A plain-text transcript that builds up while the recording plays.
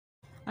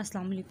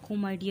Assalamu alaikum,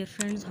 my dear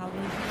friends. How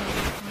are you?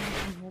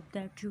 I hope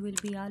that you will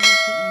be all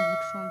okay and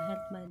good from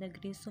health by the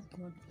grace of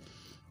God.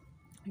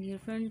 Dear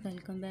friends,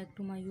 welcome back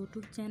to my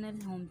YouTube channel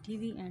Home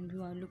TV, and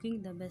you are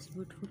looking the best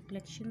beautiful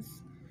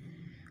collections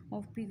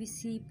of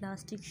PVC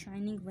plastic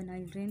shining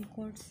vinyl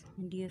raincoats.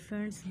 And dear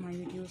friends, my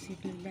video is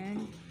till the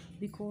end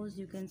because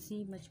you can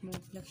see much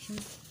more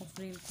collections of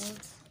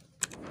raincoats.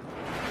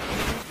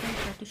 Different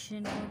fetish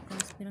raincoat,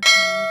 transparent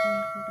vinyl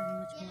raincoat, and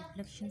much more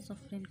collections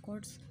of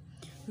raincoats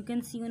you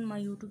can see on my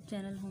YouTube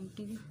channel Home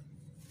TV.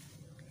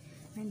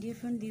 And dear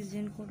friend, these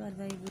raincoats are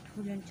very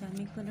beautiful and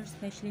charming colors,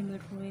 specially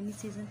made for rainy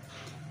season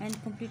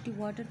and completely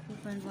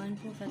waterproof and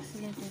windproof,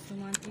 excellent and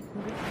romantic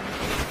hooded.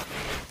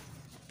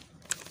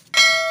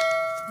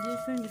 Dear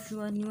friend, if you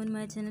are new on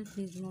my channel,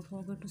 please do not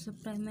forget to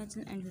subscribe my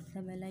channel and hit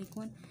the bell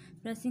icon.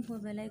 Pressing for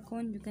bell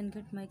icon, you can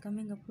get my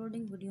coming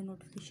uploading video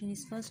notification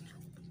is first.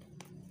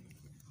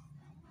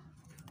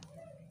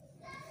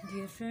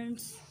 Dear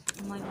friends,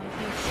 my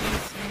collection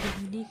is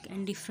very unique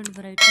and different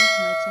variety of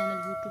my channel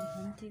YouTube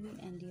Home TV.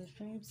 And dear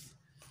friends,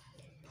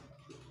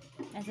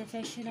 as a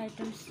fashion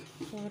items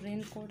for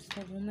raincoats,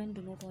 the women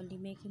do not only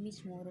make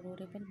image more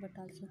adorable but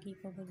also keep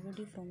our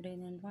body from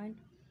rain and wind.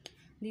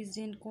 These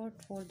raincoat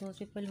for those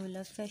people who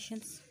love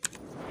fashions.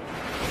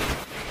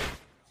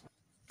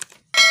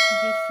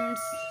 Dear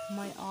friends,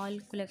 my all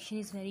collection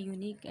is very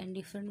unique and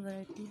different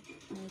variety.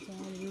 My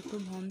channel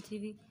YouTube Home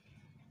TV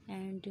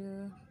and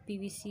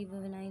PVC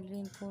vinyl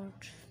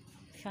raincoat,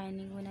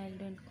 shining vinyl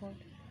raincoat,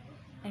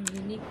 and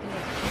unique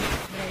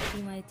collection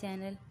variety. My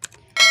channel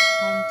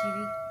Home TV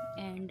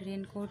and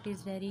raincoat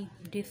is very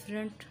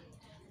different,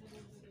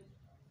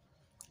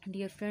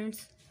 dear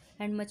friends,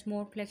 and much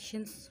more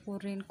collections for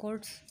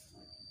raincoats.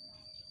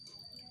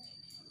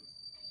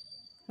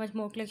 Much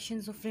more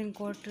collections of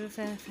raincoat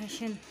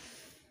fashion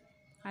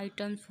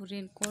items for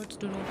raincoats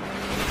do not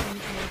only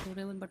make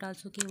durable but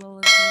also keep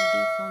our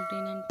body from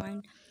rain and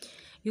wind.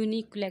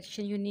 Unique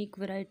collection, unique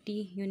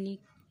variety,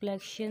 unique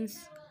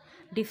collections,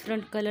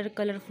 different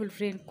colorful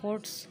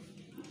raincoats.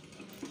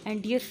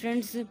 And dear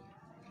friends,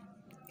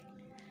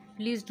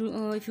 please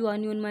do if you are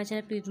new on my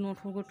channel, please do not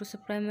forget to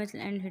subscribe my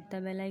channel and hit the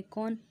bell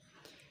icon.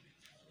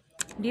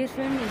 Dear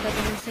friend, in the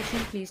comment section,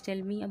 please tell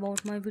me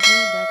about my video,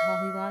 that how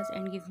he was,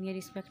 and give me a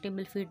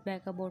respectable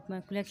feedback about my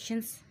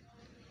collections.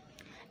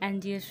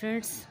 And dear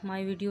friends,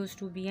 my videos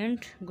to be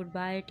end.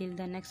 Goodbye till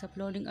the next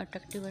uploading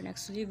attractive and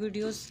exclusive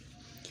videos.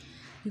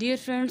 Dear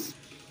friends,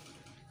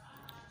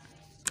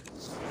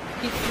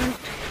 different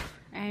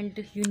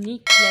and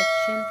unique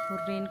collection for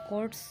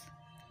raincoats,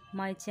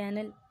 my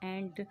channel,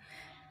 and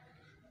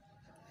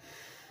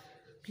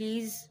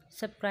please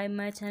subscribe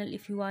my channel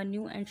if you are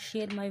new, and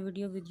share my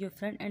video with your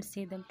friend and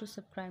say them to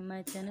subscribe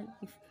my channel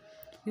if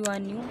you are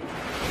new.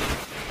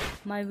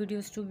 My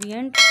videos to be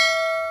end.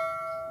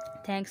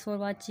 Thanks for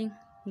watching.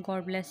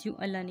 God bless you.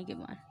 Allah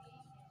Nigeban.